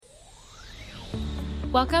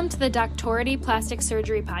Welcome to the Doctority Plastic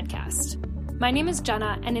Surgery Podcast. My name is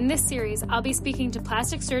Jenna, and in this series, I'll be speaking to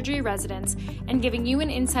plastic surgery residents and giving you an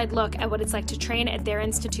inside look at what it's like to train at their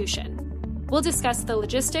institution. We'll discuss the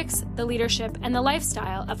logistics, the leadership, and the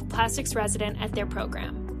lifestyle of a plastics resident at their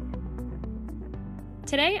program.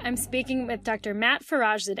 Today, I'm speaking with Dr. Matt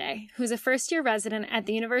Farajzadeh, who's a first-year resident at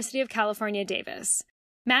the University of California, Davis.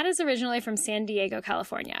 Matt is originally from San Diego,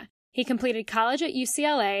 California. He completed college at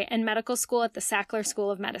UCLA and medical school at the Sackler School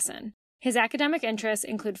of Medicine. His academic interests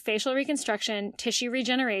include facial reconstruction, tissue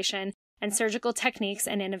regeneration, and surgical techniques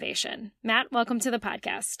and innovation. Matt, welcome to the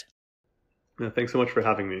podcast. Thanks so much for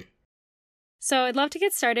having me. So I'd love to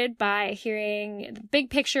get started by hearing the big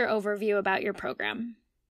picture overview about your program.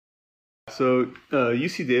 So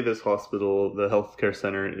UC Davis Hospital, the healthcare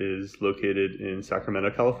center, is located in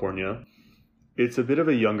Sacramento, California. It's a bit of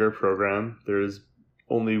a younger program. There's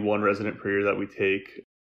only one resident per year that we take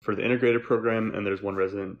for the integrated program, and there's one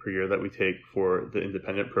resident per year that we take for the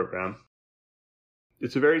independent program.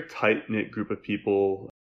 It's a very tight-knit group of people,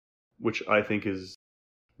 which I think is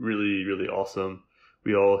really, really awesome.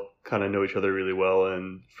 We all kind of know each other really well,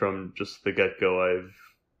 and from just the get-go, I've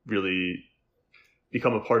really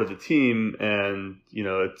become a part of the team, and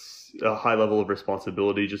it's a high level of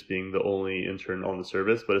responsibility just being the only intern on the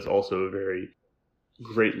service, but it's also a very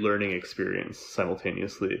great learning experience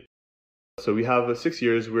simultaneously. So we have 6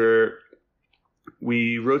 years where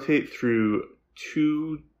we rotate through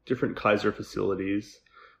 2 different Kaiser facilities.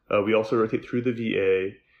 We also rotate through the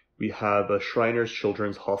VA. We have a Shriners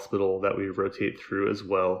Children's Hospital that we rotate through as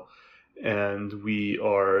well. And we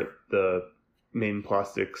are the main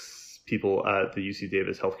plastics people at the UC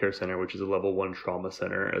Davis Healthcare Center, which is a level 1 trauma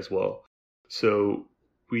center as well. So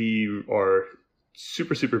we are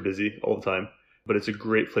super, super busy all the time. But it's a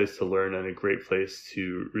great place to learn and a great place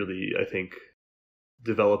to really, I think,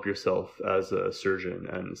 develop yourself as a surgeon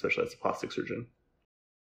and especially as a plastic surgeon.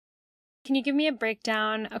 Can you give me a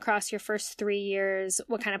breakdown across your first 3 years,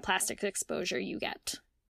 what kind of plastic exposure you get?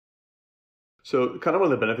 So kind of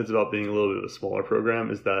one of the benefits about being a little bit of a smaller program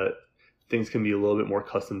is that things can be a little bit more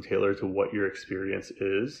custom tailored to what your experience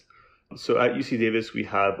is. So at UC Davis, we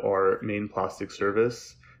have our main plastic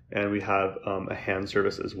service, and we have a hand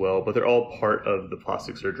service as well, but they're all part of the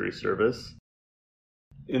plastic surgery service.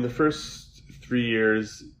 In the first 3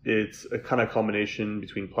 years, it's a kind of combination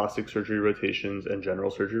between plastic surgery rotations and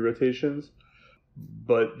general surgery rotations.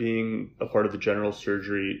 But being a part of the general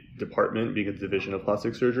surgery department, being a division of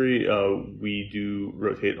plastic surgery, we do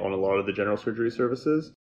rotate on a lot of the general surgery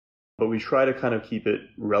services. But we try to kind of keep it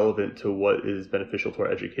relevant to what is beneficial to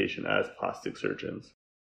our education as plastic surgeons.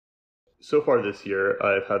 So far this year,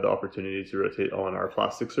 I've had the opportunity to rotate on our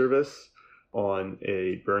plastic service, on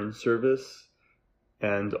a burn service,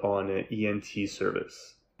 and on an ENT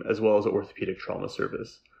service, as well as an orthopedic trauma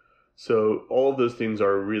service. So all of those things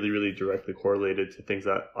are really, really directly correlated to things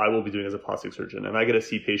that I will be doing as a plastic surgeon. And I get to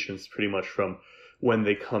see patients pretty much from when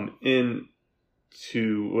they come in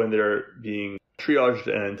to when they're being triaged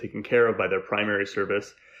and taken care of by their primary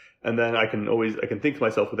service. And then I can think to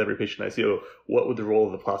myself with every patient I see, what would the role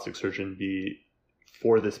of the plastic surgeon be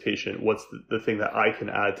for this patient? What's the thing that I can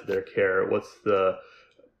add to their care? What's the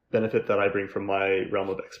benefit that I bring from my realm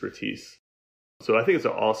of expertise? So I think it's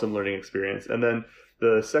an awesome learning experience. And then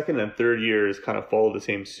the second and third years kind of follow the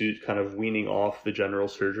same suit, kind of weaning off the general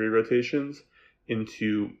surgery rotations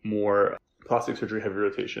into more plastic surgery heavy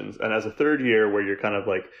rotations. And as a third year, where you're kind of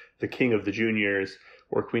like the king of the juniors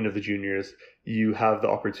or queen of the juniors, you have the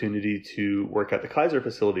opportunity to work at the Kaiser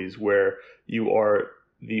facilities where you are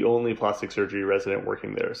the only plastic surgery resident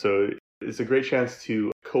working there. So it's a great chance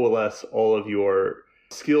to coalesce all of your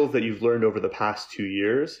skills that you've learned over the past 2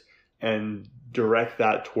 years and direct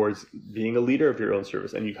that towards being a leader of your own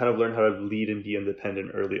service. And you kind of learn how to lead and be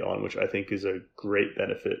independent early on, which I think is a great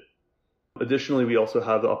benefit. Additionally, we also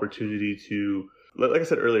have the opportunity to, like I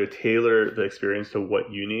said earlier, tailor the experience to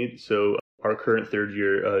what you need. So our current third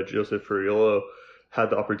year, Joseph Furiolo, had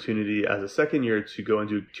the opportunity as a second year to go and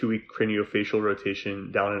do a 2-week craniofacial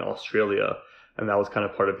rotation down in Australia. And that was kind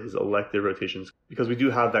of part of his elective rotations because we do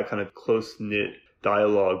have that kind of close-knit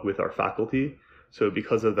dialogue with our faculty. So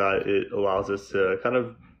because of that, it allows us to kind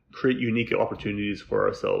of create unique opportunities for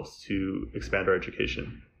ourselves to expand our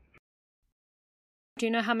education. Do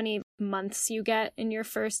you know how many months you get in your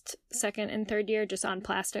first, second, and third year just on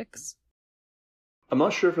plastics? I'm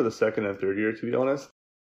not sure for the second and third year, to be honest.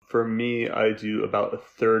 For me, I do about a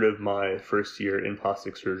third of my first year in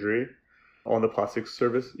plastic surgery on the plastic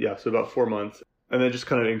service. Yeah, so about 4 months. And then it just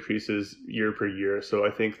kind of increases year per year. So I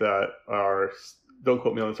think that don't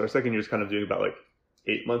quote me on this, our second year is kind of doing about like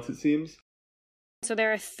 8 months, it seems. So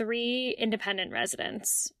there are 3 independent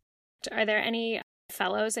residents. Are there any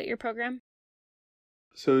fellows at your program?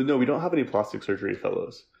 So no, we don't have any plastic surgery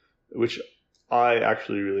fellows, which I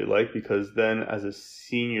actually really like, because then as a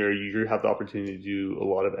senior, you have the opportunity to do a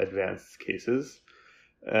lot of advanced cases.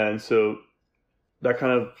 And so that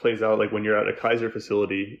kind of plays out like when you're at a Kaiser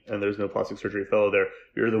facility and there's no plastic surgery fellow there,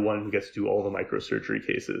 you're the one who gets to do all the microsurgery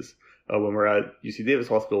cases. When we're at UC Davis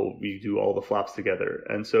Hospital, we do all the flaps together.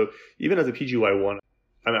 And so even as a PGY1,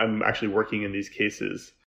 I'm actually working in these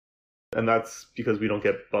cases. And that's because we don't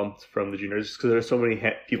get bumped from the juniors, because there's so many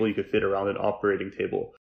people you could fit around an operating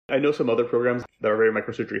table. I know some other programs that are very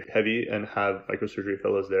microsurgery heavy and have microsurgery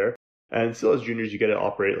fellows there. And still as juniors, you get to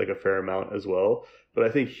operate like a fair amount as well. But I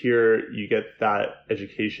think here you get that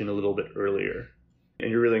education a little bit earlier.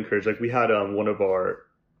 And you're really encouraged. Like we had one of our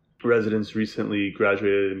residents recently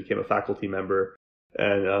graduated and became a faculty member.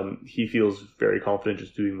 And he feels very confident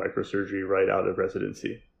just doing microsurgery right out of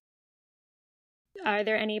residency. Are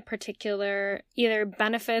there any particular either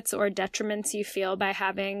benefits or detriments you feel by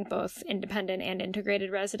having both independent and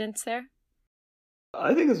integrated residents there?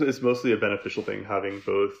 I think it's mostly a beneficial thing having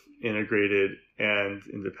both integrated and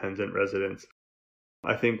independent residents.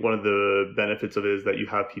 I think one of the benefits of it is that you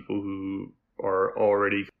have people who are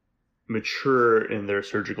already mature in their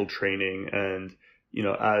surgical training. And, you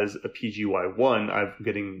know, as a PGY1, I'm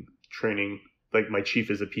getting training, like my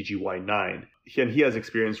chief is a PGY9. And he has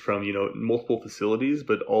experience from, you know, multiple facilities,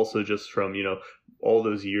 but also just from, you know, all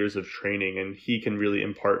those years of training. And he can really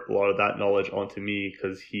impart a lot of that knowledge onto me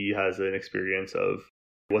because he has an experience of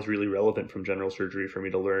what's really relevant from general surgery for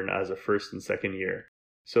me to learn as a first and second year.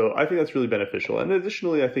 So I think that's really beneficial. And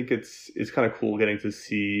additionally, I think it's kind of cool getting to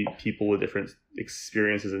see people with different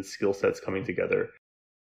experiences and skill sets coming together.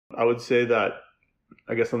 I would say that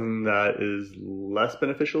I guess something that is less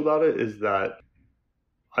beneficial about it is that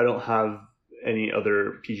I don't have any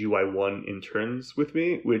other PGY1 interns with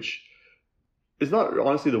me, which is not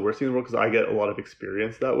honestly the worst thing in the world because I get a lot of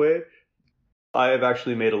experience that way. I have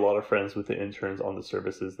actually made a lot of friends with the interns on the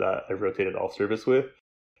services that I've rotated off service with.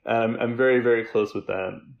 And I'm very, very close with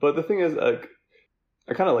them. But the thing is,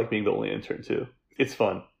 I kind of like being the only intern too. It's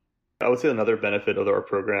fun. I would say another benefit of our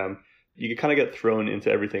program, you can kind of get thrown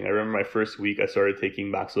into everything. I remember my first week, I started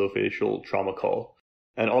taking maxillofacial trauma call.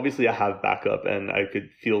 And obviously I have backup and I could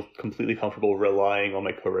feel completely comfortable relying on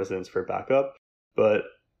my co-residents for backup. But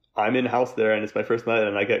I'm in-house there and it's my first night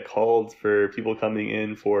and I get called for people coming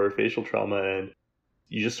in for facial trauma and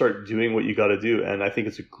you just start doing what you got to do. And I think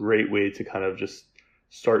it's a great way to kind of just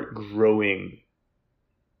start growing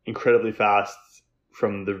incredibly fast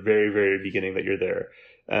from the very, very beginning that you're there.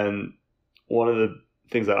 And one of the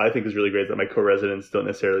things that I think is really great is that my co-residents don't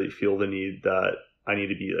necessarily feel the need that I need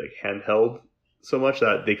to be like handheld so much,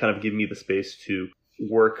 that they kind of give me the space to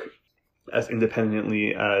work as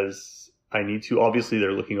independently as I need to. Obviously,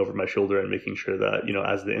 they're looking over my shoulder and making sure that, you know,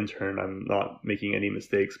 as the intern, I'm not making any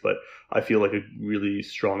mistakes, but I feel like a really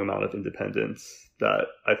strong amount of independence that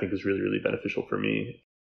I think is really, really beneficial for me,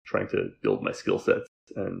 trying to build my skill sets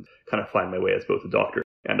and kind of find my way as both a doctor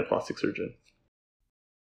and a plastic surgeon.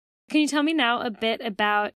 Can you tell me now a bit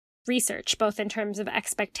about research, both in terms of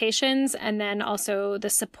expectations and then also the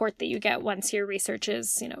support that you get once your research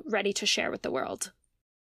is, you know, ready to share with the world?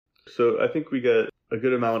 So I think we get a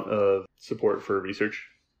good amount of support for research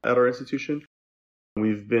at our institution.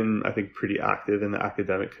 We've been, I think, pretty active in the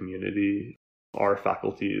academic community. Our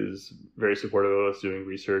faculty is very supportive of us doing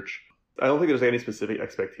research. I don't think there's any specific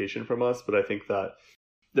expectation from us, but I think that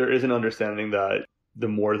there is an understanding that the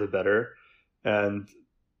more the better. And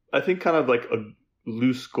I think kind of like a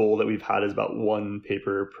loose goal that we've had is about 1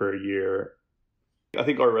 paper per year. I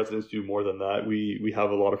think our residents do more than that. We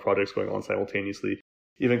have a lot of projects going on simultaneously.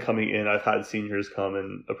 Even coming in, I've had seniors come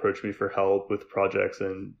and approach me for help with projects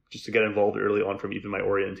and just to get involved early on from even my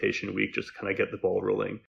orientation week, just to kind of get the ball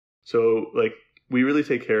rolling. So like we really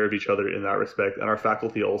take care of each other in that respect. And our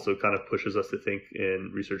faculty also kind of pushes us to think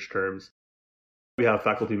in research terms. We have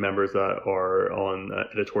faculty members that are on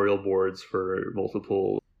editorial boards for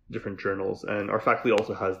multiple different journals. And our faculty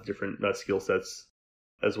also has different skill sets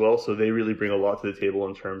as well. So they really bring a lot to the table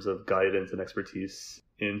in terms of guidance and expertise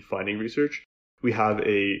in finding research. We have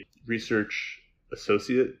a research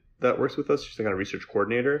associate that works with us. She's a kind of research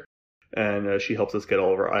coordinator. And she helps us get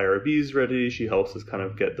all of our IRBs ready. She helps us kind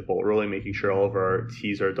of get the ball rolling, making sure all of our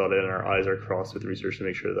T's are dotted and our I's are crossed with research to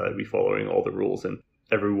make sure that we're following all the rules and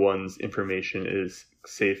everyone's information is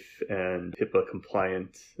safe and HIPAA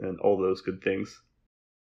compliant and all those good things.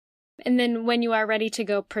 And then when you are ready to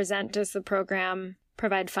go present, does the program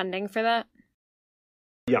provide funding for that?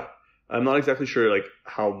 Yeah. I'm not exactly sure like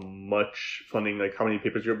how much funding, like how many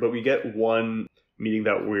papers, but we get 1 meeting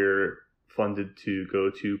that we're funded to go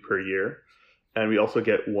to per year. And we also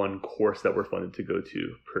get one course that we're funded to go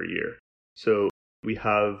to per year. So we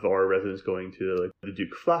have our residents going to like the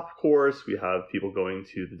Duke Flap course. We have people going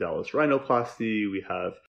to the Dallas Rhinoplasty. We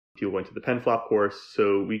have people going to the Penn Flap course.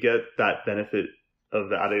 So we get that benefit of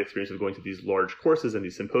the added experience of going to these large courses and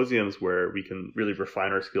these symposiums where we can really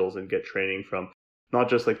refine our skills and get training from not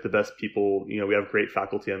just like the best people. You know, we have great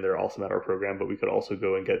faculty and they're awesome at our program, but we could also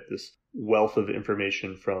go and get this wealth of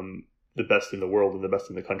information from the best in the world and the best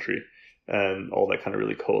in the country. And all that kind of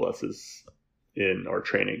really coalesces in our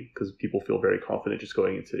training because people feel very confident just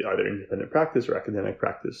going into either independent practice or academic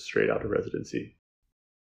practice straight out of residency.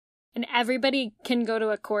 And everybody can go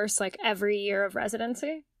to a course like every year of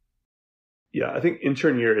residency? Yeah, I think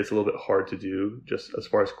intern year is a little bit hard to do just as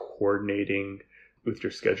far as coordinating with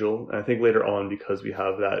your schedule. And I think later on, because we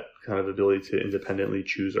have that kind of ability to independently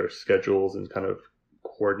choose our schedules and kind of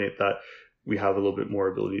coordinate that, we have a little bit more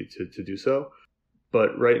ability to do so.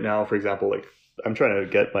 But right now, for example, like I'm trying to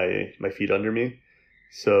get my feet under me.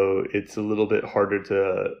 So it's a little bit harder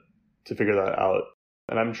to figure that out.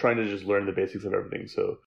 And I'm trying to just learn the basics of everything.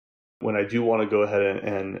 So when I do want to go ahead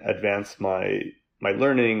and advance my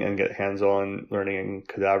learning and get hands-on learning and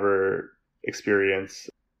cadaver experience,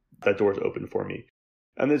 that door is open for me.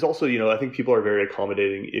 And there's also, I think people are very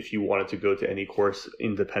accommodating. If you wanted to go to any course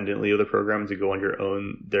independently of the program to go on your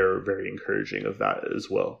own, they're very encouraging of that as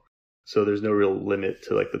well. So there's no real limit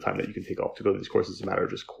to like the time that you can take off to go to these courses. It's a matter of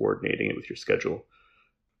just coordinating it with your schedule.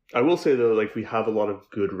 I will say though, like we have a lot of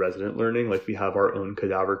good resident learning. Like we have our own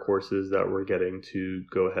cadaver courses that we're getting to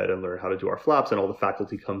go ahead and learn how to do our flaps, and all the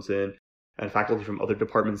faculty comes in and faculty from other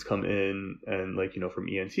departments come in and like, from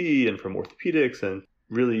ENT and from orthopedics. And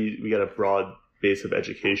really we get a broad base of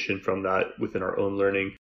education from that within our own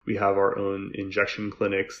learning. We have our own injection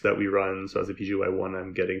clinics that we run. So as a PGY1,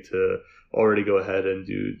 I'm getting to already go ahead and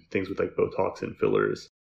do things with like Botox and fillers,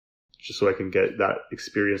 just so I can get that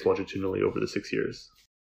experience longitudinally over the 6 years.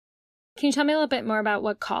 Can you tell me a little bit more about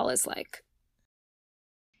what call is like?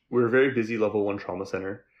 We're a very busy level 1 trauma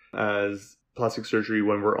center. As plastic surgery,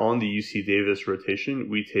 when we're on the UC Davis rotation,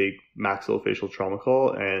 we take maxillofacial trauma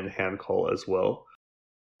call and hand call as well.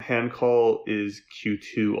 Hand call is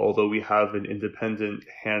Q2, although we have an independent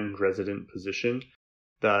hand resident position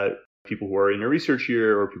that people who are in a research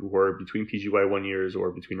year or people who are between PGY1 years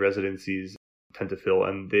or between residencies tend to fill,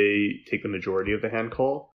 and they take the majority of the hand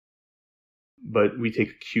call. But we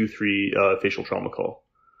take Q3 facial trauma call.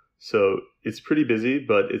 So it's pretty busy,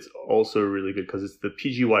 but it's also really good because it's the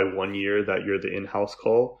PGY1 year that you're the in-house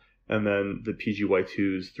call, and then the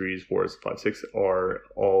PGY2s, 3s, 4s, 5, 6 are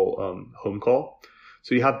all home call.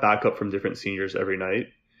 So you have backup from different seniors every night.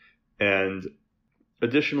 And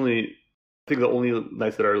additionally, I think the only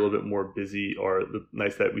nights that are a little bit more busy are the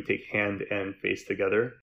nights that we take hand and face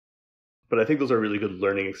together. But I think those are really good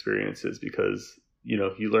learning experiences because,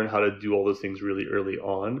 you learn how to do all those things really early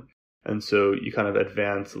on. And so you kind of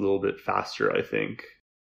advance a little bit faster, I think,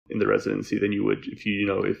 in the residency than you would if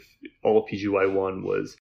if all PGY1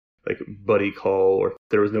 was like buddy call or if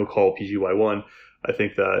there was no call PGY1. I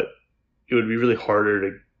think that it would be really harder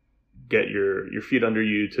to get your feet under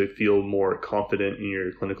you to feel more confident in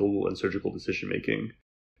your clinical and surgical decision making.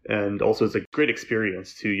 And also it's a great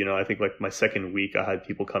experience too. I think like my second week, I had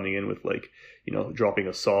people coming in with like, dropping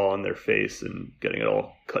a saw on their face and getting it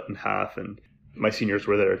all cut in half. And my seniors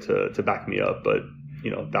were there to back me up. But,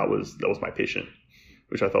 that was my patient,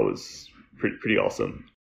 which I thought was pretty awesome.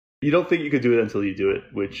 You don't think you could do it until you do it,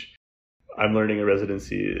 which I'm learning in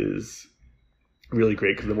residency is really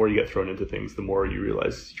great because the more you get thrown into things, the more you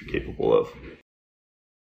realize you're capable of.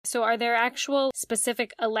 So are there actual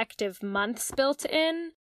specific elective months built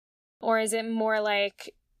in? Or is it more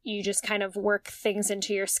like you just kind of work things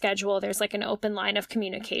into your schedule? There's like an open line of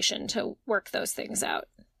communication to work those things out.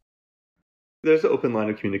 There's an open line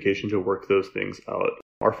of communication to work those things out.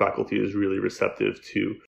 Our faculty is really receptive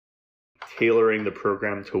to tailoring the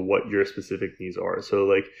program to what your specific needs are. So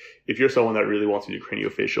like if you're someone that really wants to do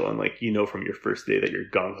craniofacial and like from your first day that you're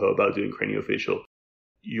gung-ho about doing craniofacial,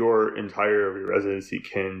 your entire residency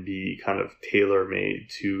can be kind of tailor-made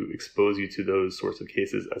to expose you to those sorts of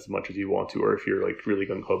cases as much as you want to, or if you're like really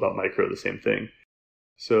gung-ho about micro, the same thing.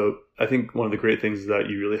 So I think one of the great things is that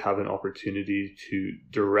you really have an opportunity to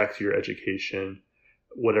direct your education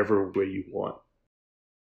whatever way you want.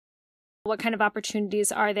 What kind of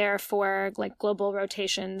opportunities are there for like global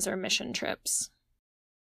rotations or mission trips?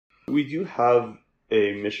 We do have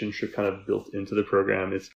a mission trip kind of built into the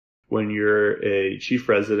program. It's when you're a chief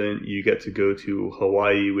resident, you get to go to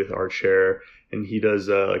Hawaii with our chair, and he does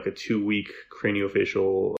like a 2-week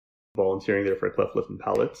craniofacial volunteering there for cleft lip and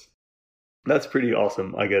palate. That's pretty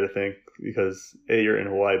awesome, I gotta think, because A, you're in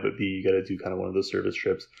Hawaii, but B, you gotta do kind of one of those service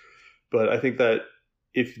trips. But I think that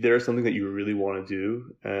if there's something that you really want to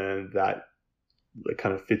do and that like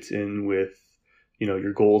kind of fits in with,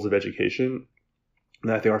 your goals of education,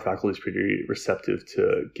 then I think our faculty is pretty receptive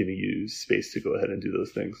to giving you space to go ahead and do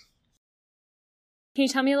those things. Can you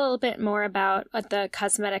tell me a little bit more about what the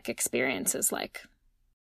cosmetic experience is like?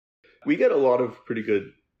 We get a lot of pretty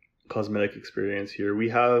good cosmetic experience here. We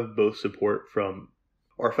have both support from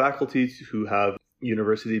our faculty who have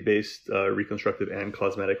university-based reconstructive and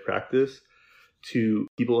cosmetic practice to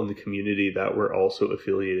people in the community that we're also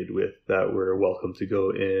affiliated with, that we're welcome to go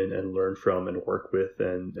in and learn from and work with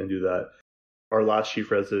and do that. Our last chief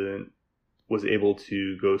resident was able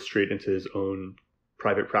to go straight into his own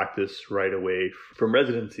private practice right away from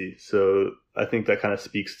residency. So I think that kind of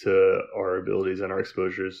speaks to our abilities and our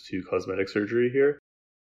exposures to cosmetic surgery here.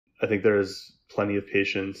 I think there's plenty of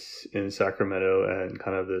patients in Sacramento and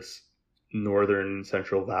kind of this northern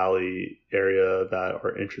Central Valley area that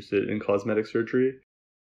are interested in cosmetic surgery.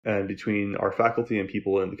 And between our faculty and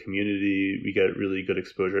people in the community, we get really good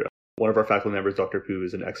exposure. One of our faculty members, Dr. Pu,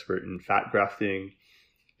 is an expert in fat grafting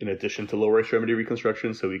in addition to lower extremity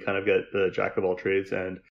reconstruction. So we kind of get the jack of all trades.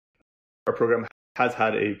 And our program has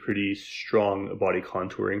had a pretty strong body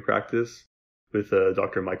contouring practice with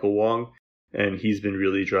Dr. Michael Wong. And he's been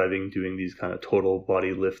really driving doing these kind of total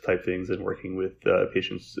body lift type things and working with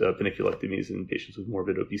patients, paniculectomies and patients with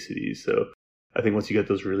morbid obesity. So I think once you get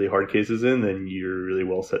those really hard cases in, then you're really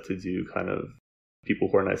well set to do kind of people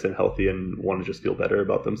who are nice and healthy and want to just feel better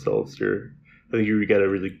about themselves. I think you get a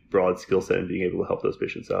really broad skill set in being able to help those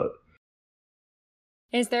patients out.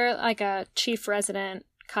 Is there like a chief resident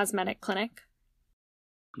cosmetic clinic?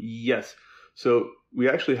 Yes. So we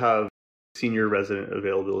actually have senior resident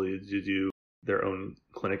availability to do their own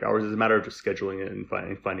clinic hours. It's a matter of just scheduling it and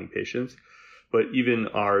finding patients. But even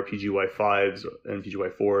our PGY5s and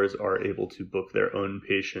PGY4s are able to book their own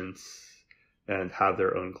patients and have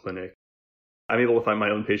their own clinic. I'm able to find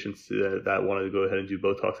my own patients that want to go ahead and do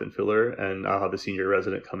Botox and filler, and I'll have a senior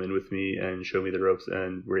resident come in with me and show me the ropes,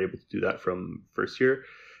 and we're able to do that from first year.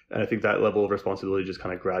 And I think that level of responsibility just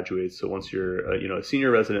kind of graduates. So once you're a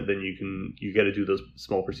senior resident, then you get to do those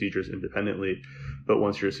small procedures independently. But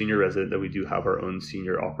once you're a senior resident, then we do have our own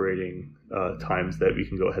senior operating times that we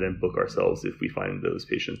can go ahead and book ourselves if we find those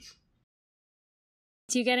patients.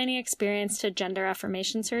 Do you get any experience to gender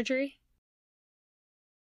affirmation surgery?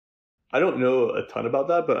 I don't know a ton about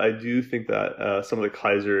that, but I do think that some of the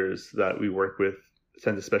Kaisers that we work with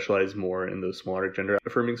tend to specialize more in those smaller gender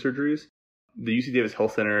affirming surgeries. The UC Davis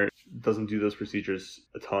Health Center doesn't do those procedures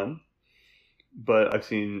a ton, but I've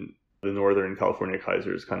seen the Northern California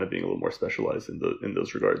Kaisers kind of being a little more specialized in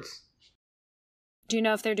those regards. Do you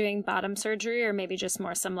know if they're doing bottom surgery or maybe just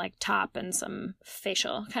more some like top and some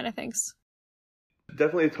facial kind of things?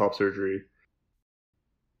 Definitely top surgery.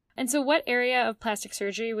 And so what area of plastic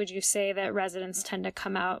surgery would you say that residents tend to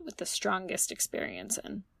come out with the strongest experience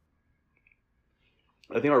in?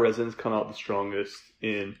 I think our residents come out the strongest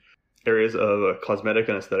in areas of cosmetic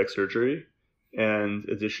and aesthetic surgery, and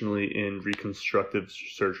additionally in reconstructive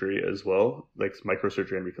surgery as well, like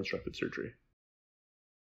microsurgery and reconstructive surgery.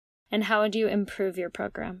 And how would you improve your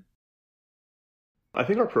program? I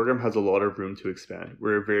think our program has a lot of room to expand.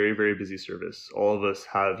 We're a very, very busy service. All of us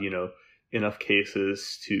have, enough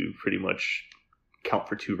cases to pretty much count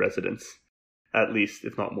for 2 residents, at least,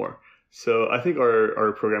 if not more. So I think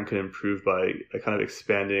our program can improve by kind of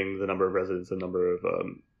expanding the number of residents and number of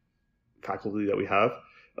faculty that we have.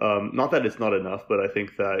 Not that it's not enough, but I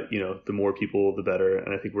think that, the more people, the better.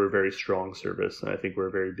 And I think we're a very strong service, and I think we're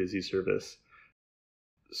a very busy service.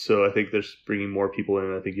 So I think there's bringing more people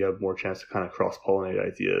in. I think you have more chance to kind of cross-pollinate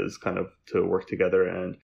ideas, kind of to work together.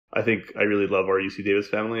 And I think I really love our UC Davis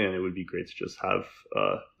family, and it would be great to just have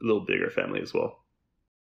a little bigger family as well.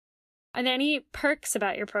 Are there any perks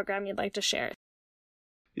about your program you'd like to share?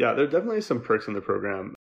 Yeah, there are definitely some perks in the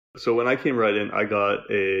program. So when I came right in, I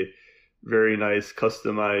got a very nice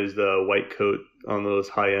customized white coat on those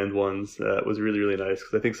high-end ones. That was really, really nice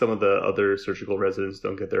because I think some of the other surgical residents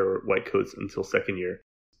don't get their white coats until second year.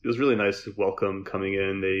 It was really nice to welcome coming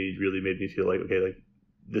in. They really made me feel like, okay, like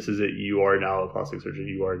this is it. You are now a plastic surgeon.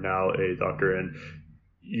 You are now a doctor, and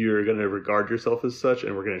you're going to regard yourself as such,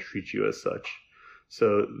 and we're going to treat you as such.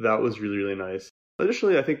 So that was really, really nice.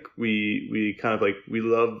 Additionally, I think we kind of we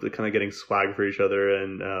love the kind of getting swag for each other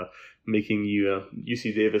and making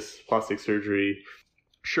UC Davis plastic surgery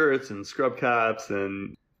shirts and scrub caps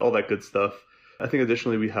and all that good stuff. I think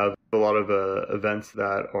additionally we have a lot of events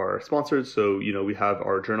that are sponsored. So, we have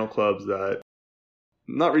our journal clubs that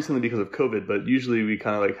not recently because of COVID, but usually we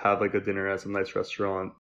kind of like have like a dinner at some nice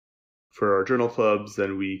restaurant for our journal clubs,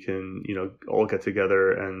 and we can, all get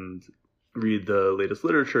together and read the latest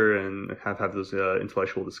literature and have those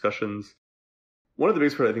intellectual discussions. One of the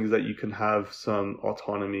biggest parts, I think, is that you can have some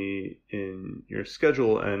autonomy in your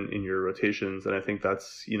schedule and in your rotations. And I think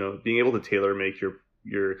that's, being able to tailor make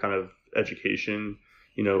your kind of education,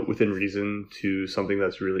 within reason to something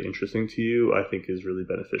that's really interesting to you, I think is really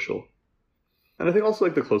beneficial. And I think also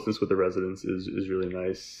like the closeness with the residents is really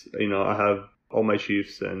nice. I have all my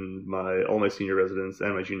chiefs and all my senior residents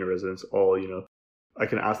and my junior residents all, I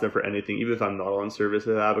can ask them for anything, even if I'm not on service.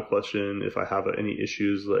 If I have a question, if I have any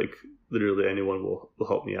issues, like literally anyone will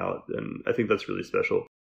help me out. And I think that's really special.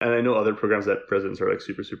 And I know other programs that presidents are like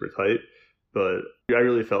super, super tight, but I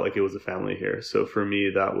really felt like it was a family here. So for me,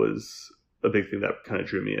 that was a big thing that kind of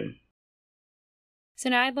drew me in. So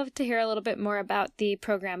now I'd love to hear a little bit more about the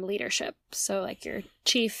program leadership. So like your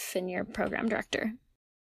chief and your program director.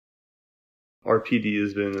 Our PD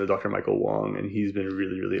has been Dr. Michael Wong, and he's been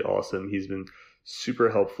really, really awesome. He's been super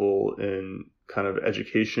helpful in kind of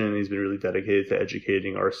education. He's been really dedicated to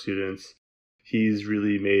educating our students. He's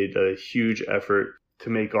really made a huge effort to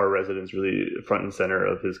make our residents really front and center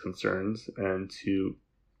of his concerns and to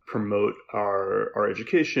promote our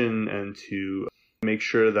education and to make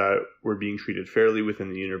sure that we're being treated fairly within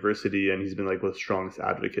the university. And he's been like the strongest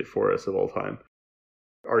advocate for us of all time.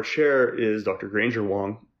 Our chair is Dr. Granger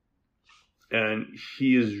Wong. And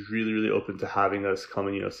he is really, really open to having us come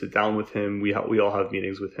and, sit down with him. We all have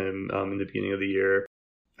meetings with him in the beginning of the year.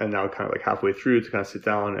 And now kind of like halfway through to kind of sit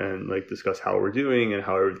down and like discuss how we're doing and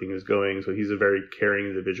how everything is going. So he's a very caring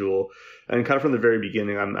individual. And kind of from the very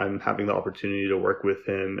beginning, I'm having the opportunity to work with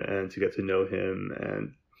him and to get to know him.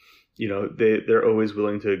 And, they're always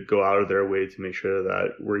willing to go out of their way to make sure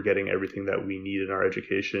that we're getting everything that we need in our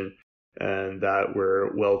education, and that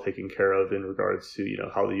we're well taken care of in regards to,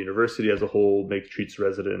 how the university as a whole treats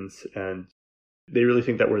residents. And they really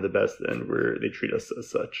think that we're the best, and they treat us as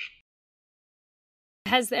such.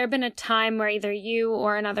 Has there been a time where either you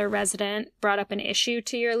or another resident brought up an issue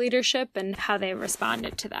to your leadership and how they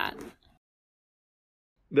responded to that?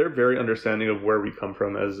 They're very understanding of where we come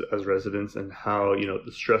from as residents and how,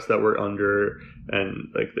 the stress that we're under and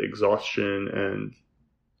like the exhaustion and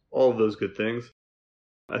all of those good things.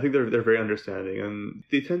 I think they're very understanding, and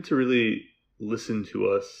they tend to really listen to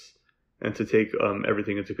us and to take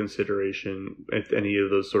everything into consideration if any of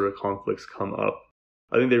those sort of conflicts come up.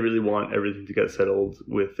 I think they really want everything to get settled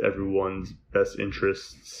with everyone's best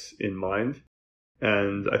interests in mind,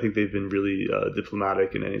 and I think they've been really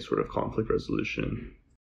diplomatic in any sort of conflict resolution.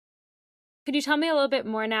 Could you tell me a little bit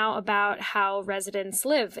more now about how residents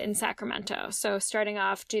live in Sacramento? So starting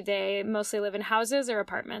off, do they mostly live in houses or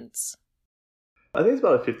apartments? I think it's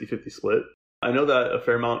about a 50-50 split. I know that a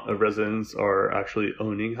fair amount of residents are actually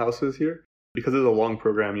owning houses here because it's a long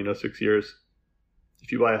program, 6 years.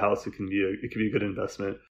 If you buy a house, it can be a good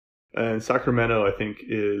investment. And Sacramento, I think,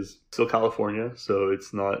 is still California, so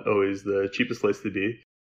it's not always the cheapest place to be.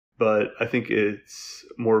 But I think it's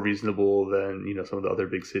more reasonable than, some of the other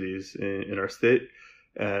big cities in our state.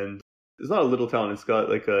 And it's not a little town. It's got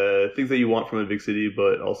like things that you want from a big city,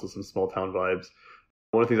 but also some small town vibes.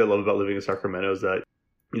 One of the things I love about living in Sacramento is that,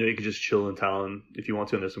 you can just chill in town if you want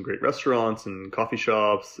to. And there's some great restaurants and coffee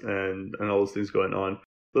shops and all those things going on. A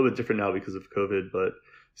little bit different now because of COVID, but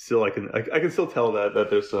still I can still tell that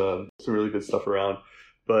there's some really good stuff around.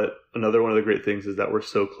 But another one of the great things is that we're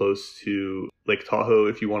so close to Lake Tahoe.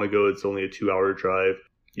 If you want to go, it's only a 2-hour drive.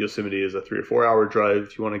 Yosemite is a 3 or 4 hour drive.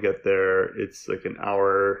 If you want to get there, it's like an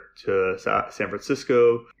hour to San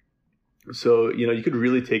Francisco. So, you could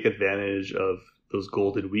really take advantage of those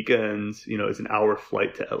golden weekends. It's an hour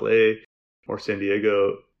flight to LA or San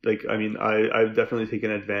Diego. I've definitely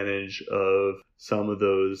taken advantage of some of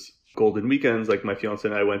those golden weekends. Like my fiance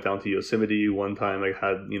and I went down to Yosemite one time. I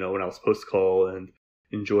had, when I was post-call, and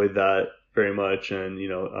enjoyed that very much. And,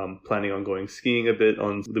 I'm planning on going skiing a bit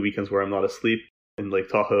on the weekends where I'm not asleep in Lake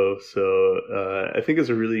Tahoe. So I think it's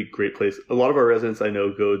a really great place. A lot of our residents I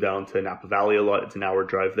know go down to Napa Valley a lot. It's an hour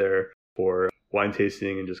drive there for wine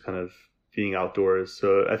tasting and just kind of being outdoors.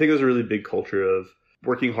 So I think there's a really big culture of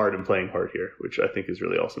working hard and playing hard here, which I think is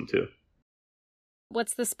really awesome too.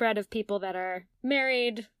 What's the spread of people that are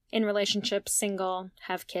married, in relationships, single,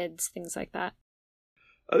 have kids, things like that?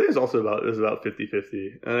 I think it's about 50-50.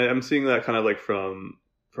 And I'm seeing that kind of like from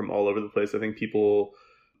all over the place. I think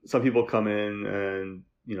some people come in and,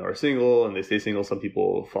 are single and they stay single. Some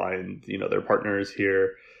people find, their partners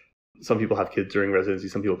here. Some people have kids during residency.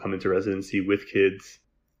 Some people come into residency with kids.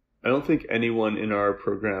 I don't think anyone in our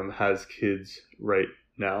program has kids right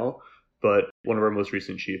now, But one of our most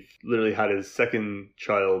recent chief literally had his second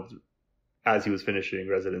child as he was finishing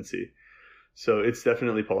residency. So it's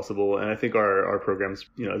definitely possible. And I think our programs,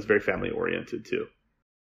 is very family oriented too.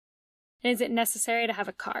 Is it necessary to have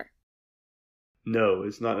a car? No,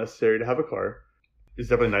 it's not necessary to have a car. It's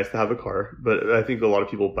definitely nice to have a car, but I think a lot of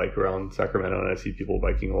people bike around Sacramento, and I see people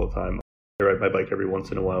biking all the time. I ride my bike every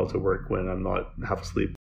once in a while to work when I'm not half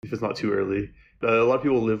asleep, if it's not too early. A lot of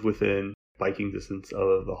people live within biking distance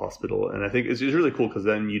of the hospital, and I think it's really cool because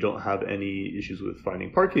then you don't have any issues with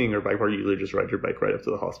finding parking or bike parking. You literally just ride your bike right up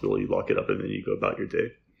to the hospital, you lock it up, and then you go about your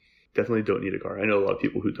day. Definitely don't need a car. I know a lot of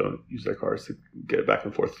people who don't use their cars to get back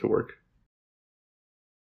and forth to work.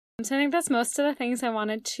 So I think that's most of the things I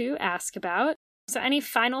wanted to ask about. So any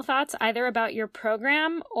final thoughts either about your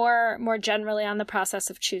program or more generally on the process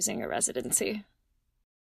of choosing a residency?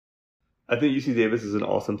 I think UC Davis is an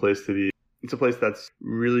awesome place to be. It's a place that's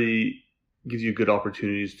really gives you good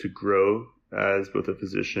opportunities to grow as both a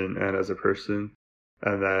physician and as a person,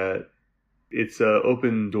 and that it's an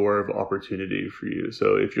open door of opportunity for you.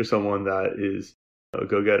 So if you're someone that is a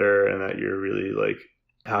go-getter and that you're really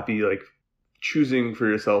happy, choosing for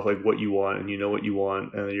yourself what you want, and you know what you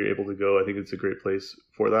want, and you're able to go, I think it's a great place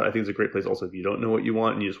for that. I think it's a great place also if you don't know what you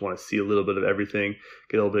want and you just want to see a little bit of everything,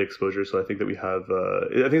 get a little bit of exposure. So I think that we have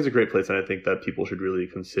I think it's a great place, and I think that people should really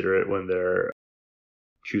consider it when they're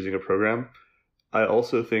choosing a program. I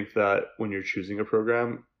also think that when you're choosing a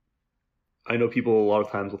program, I know people a lot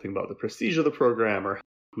of times will think about the prestige of the program or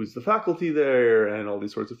who's the faculty there and all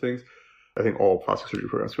these sorts of things. I think all plastic surgery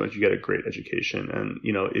programs, you get a great education. And,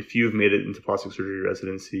 if you've made it into plastic surgery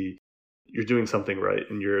residency, you're doing something right,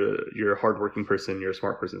 and you're a hardworking person, you're a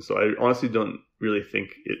smart person. So I honestly don't really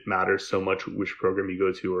think it matters so much which program you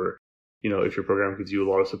go to, or, if your program gives you a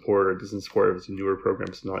lot of support or doesn't support, if it's a newer program,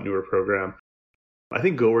 it's not a newer program. I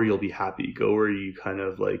think go where you'll be happy. Go where you kind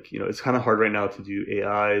of it's kind of hard right now to do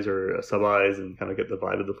AIs or sub-Is and kind of get the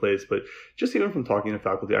vibe of the place. But just even from talking to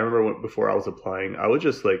faculty, I remember before I was applying, I was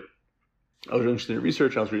really interested in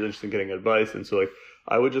research. I was really interested in getting advice. And so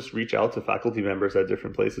I would just reach out to faculty members at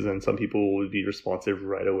different places, and some people would be responsive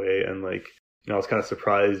right away. And I was kind of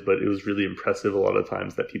surprised, but it was really impressive a lot of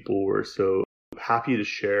times that people were so happy to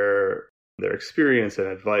share their experience and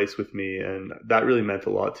advice with me. And that really meant a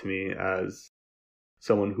lot to me as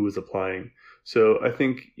someone who was applying. So I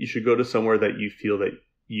think you should go to somewhere that you feel that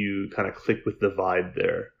you kind of click with the vibe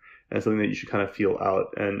there, and something that you should kind of feel out.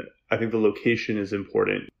 And I think the location is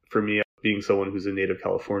important. For me, being someone who's a native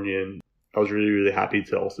Californian, I was really, really happy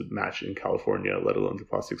to also match in California, let alone to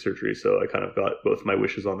plastic surgery. So I kind of got both my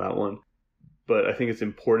wishes on that one. But I think it's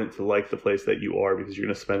important to like the place that you are, because you're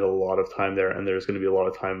going to spend a lot of time there. And there's going to be a lot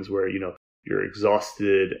of times where, you're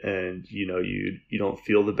exhausted and, you don't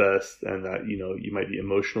feel the best, and that, you might be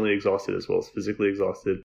emotionally exhausted as well as physically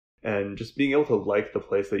exhausted. And just being able to like the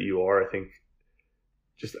place that you are, I think,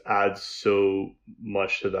 just adds so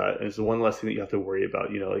much to that. And it's the one less thing that you have to worry about.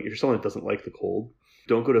 If you're someone that doesn't like the cold,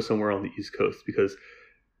 don't go to somewhere on the East Coast, because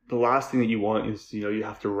the last thing that you want is, you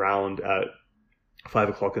have to round at 5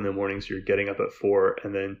 o'clock in the morning. So you're getting up at 4,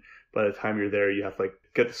 and then by the time you're there, you have to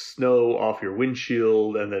get the snow off your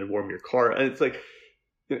windshield and then warm your car. And it's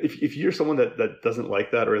if you're someone that doesn't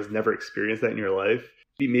like that or has never experienced that in your life,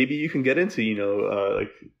 maybe you can get into,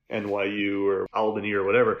 NYU or Albany or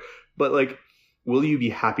whatever. But will you be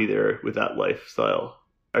happy there with that lifestyle?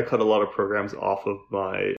 I cut a lot of programs off of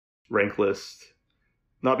my rank list,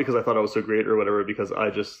 not because I thought I was so great or whatever, because I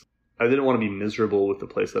didn't want to be miserable with the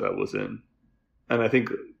place that I was in. And I think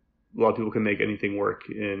a lot of people can make anything work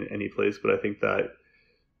in any place, but I think that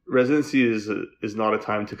residency is not a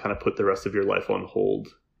time to kind of put the rest of your life on hold.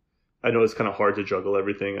 I know it's kind of hard to juggle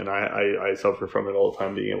everything, and I suffer from it all the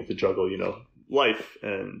time, being able to juggle, life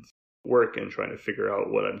and work and trying to figure out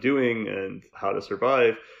what I'm doing and how to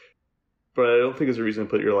survive. But I don't think there's a reason to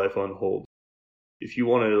put your life on hold. If you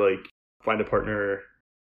want to find a partner,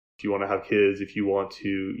 if you want to have kids, if you want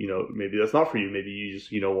to, maybe that's not for you. Maybe you just,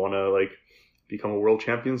 want to become a world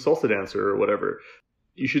champion salsa dancer or whatever.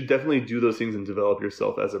 You should definitely do those things and develop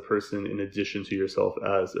yourself as a person in addition to yourself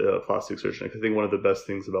as a plastic surgeon. I think one of the best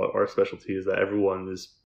things about our specialty is that everyone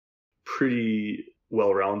is pretty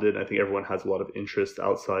well-rounded. I think everyone has a lot of interest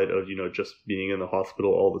outside of, just being in the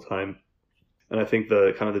hospital all the time. And I think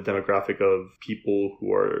the kind of the demographic of people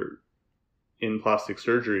who are in plastic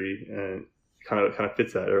surgery and kind of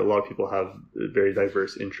fits that. Or a lot of people have very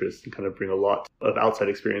diverse interests and kind of bring a lot of outside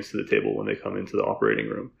experience to the table when they come into the operating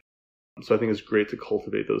room. So I think it's great to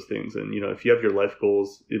cultivate those things. And, if you have your life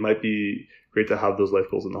goals, it might be great to have those life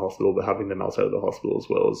goals in the hospital, but having them outside of the hospital as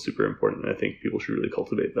well is super important. And I think people should really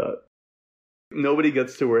cultivate that. Nobody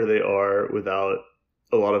gets to where they are without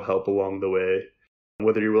a lot of help along the way,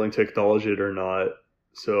 whether you're willing to acknowledge it or not.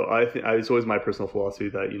 So I think it's always my personal philosophy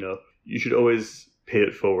that, you should always pay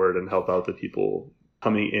it forward and help out the people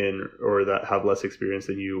coming in or that have less experience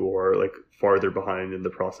than you or like farther behind in the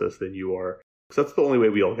process than you are. Because that's the only way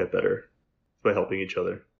we all get better, by helping each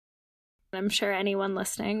other. I'm sure anyone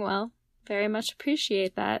listening will very much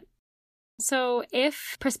appreciate that. So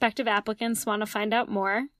if prospective applicants want to find out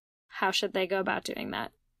more, how should they go about doing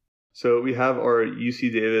that? So we have our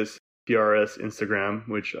UC Davis PRS Instagram,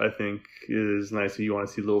 which I think is nice if you want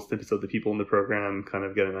to see little snippets of the people in the program, kind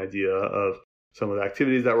of get an idea of some of the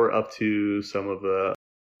activities that we're up to, some of the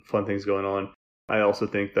fun things going on. I also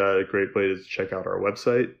think that a great way is to check out our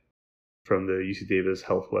website from the UC Davis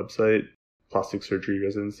Health website, Plastic Surgery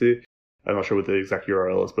Residency. I'm not sure what the exact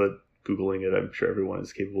URL is, but Googling it, I'm sure everyone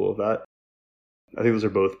is capable of that. I think those are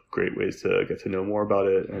both great ways to get to know more about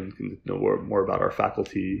it and know more about our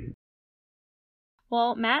faculty.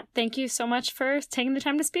 Well, Matt, thank you so much for taking the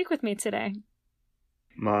time to speak with me today.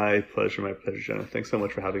 My pleasure, Jenna. Thanks so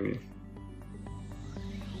much for having me.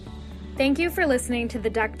 Thank you for listening to the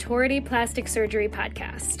Doctority Plastic Surgery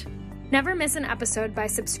Podcast. Never miss an episode by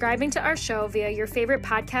subscribing to our show via your favorite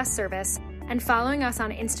podcast service and following us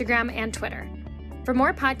on Instagram and Twitter. For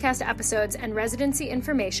more podcast episodes and residency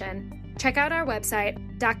information, check out our website,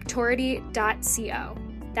 doctority.co.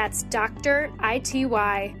 That's doctority.co.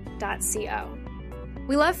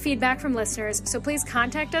 We love feedback from listeners, so please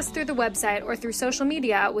contact us through the website or through social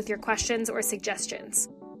media with your questions or suggestions.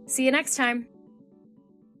 See you next time.